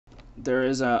there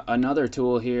is another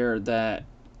tool here that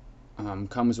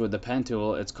comes with the pen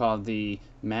tool. It's called the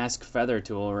mask feather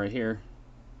tool right here.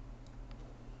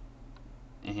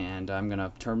 And I'm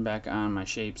gonna turn back on my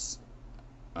shapes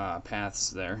paths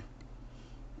there.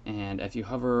 And if you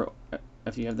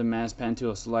have the mask pen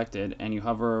tool selected and you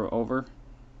hover over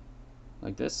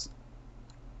like this,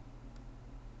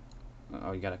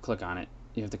 oh, you gotta click on it.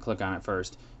 You have to click on it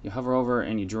first. You hover over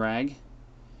and you drag.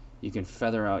 You can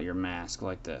feather out your mask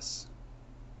like this.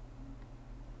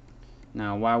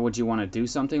 Now, why would you want to do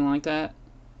something like that?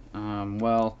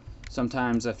 Well,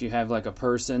 sometimes if you have like a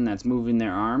person that's moving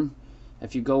their arm,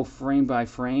 if you go frame by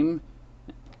frame,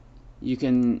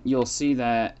 you'll see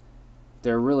that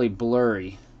they're really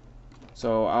blurry.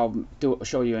 So I'll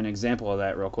show you an example of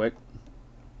that real quick.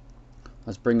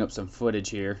 Let's bring up some footage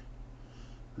here.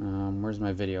 Where's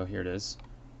my video? Here it is.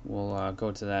 We'll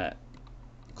go to that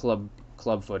club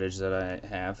footage that I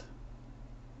have.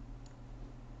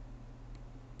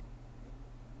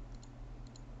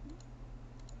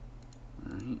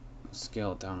 Alright,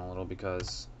 scale it down a little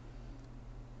because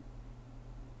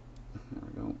there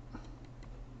we go.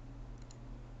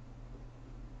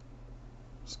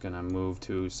 Just gonna move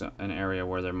to an area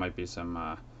where there might be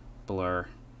some blur.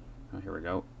 Oh, here we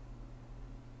go.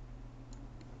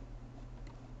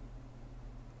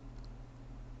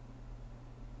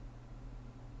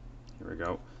 Here we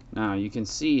go. Now you can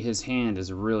see his hand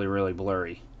is really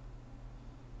blurry.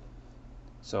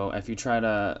 So if you try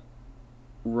to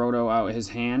roto out his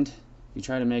hand, if you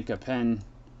try to make your pen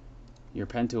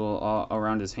tool all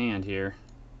around his hand here,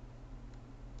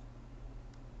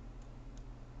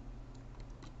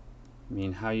 I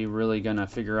mean, how you really gonna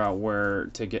figure out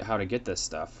how to get this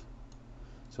stuff?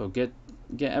 So get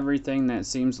everything that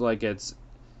seems like it's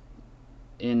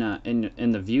in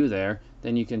the view there.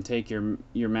 Then you can take your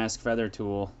mask feather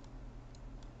tool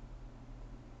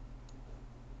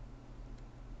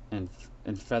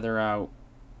and feather out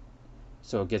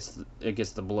so it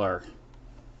gets the blur,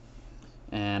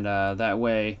 and that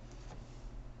way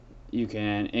you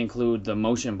can include the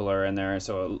motion blur in there,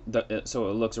 so it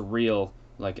looks real,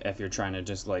 like if you're trying to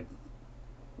just like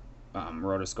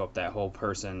rotoscope that whole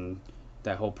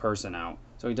person out,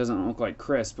 so he doesn't look like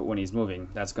crisp when he's moving.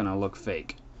 That's gonna look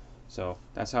fake. So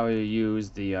that's how you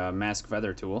use the mask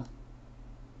feather tool.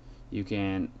 You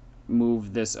can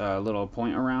move this little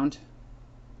point around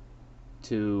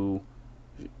to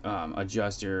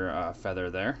adjust your feather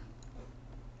there.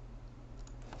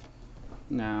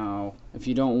 Now, if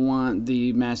you don't want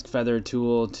the mask feather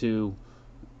tool to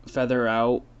feather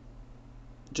out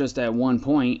just at one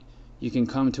point, you can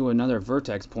come to another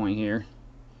vertex point here,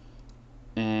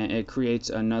 and it creates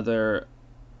another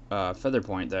feather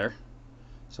point there.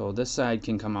 So this side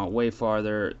can come out way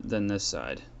farther than this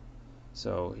side.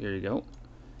 So here you go,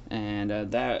 and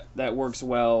that works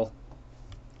well.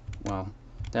 Well,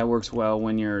 that works well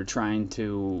when you're trying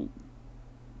to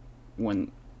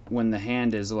when the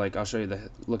hand is like, I'll show you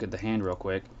look at the hand real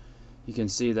quick. You can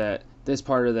see that this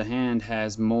part of the hand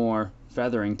has more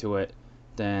feathering to it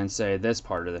than say this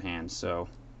part of the hand. So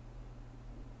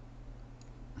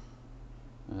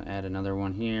add another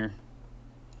one here.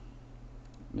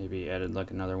 Maybe added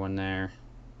like another one there,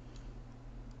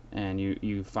 and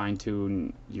you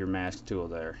fine-tune your mask tool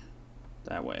there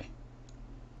that way.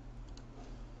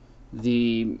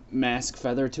 The mask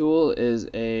feather tool is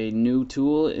a new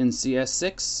tool in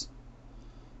CS6,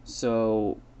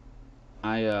 so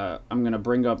I'm gonna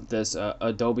bring up this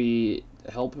Adobe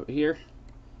help here,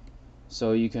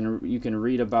 so you can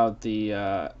read about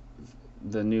the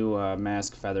new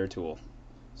mask feather tool.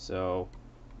 So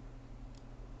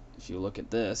if you look at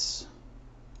this,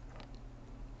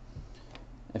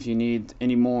 if you need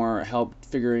any more help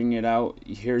figuring it out,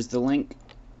 here's the link,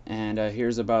 and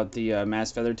here's about the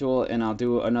mask feather tool, and I'll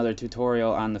do another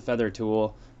tutorial on the feather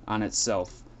tool on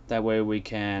itself. That way we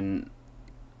can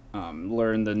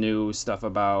learn the new stuff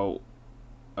about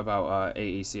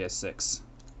CS6.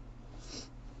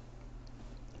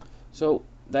 So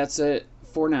that's it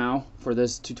for now for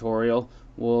this tutorial.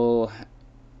 We'll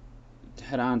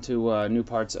head on to new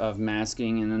parts of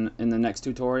masking in the next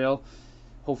tutorial.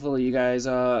 Hopefully you guys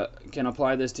can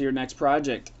apply this to your next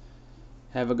project.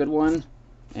 Have a good one,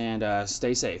 and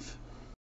stay safe.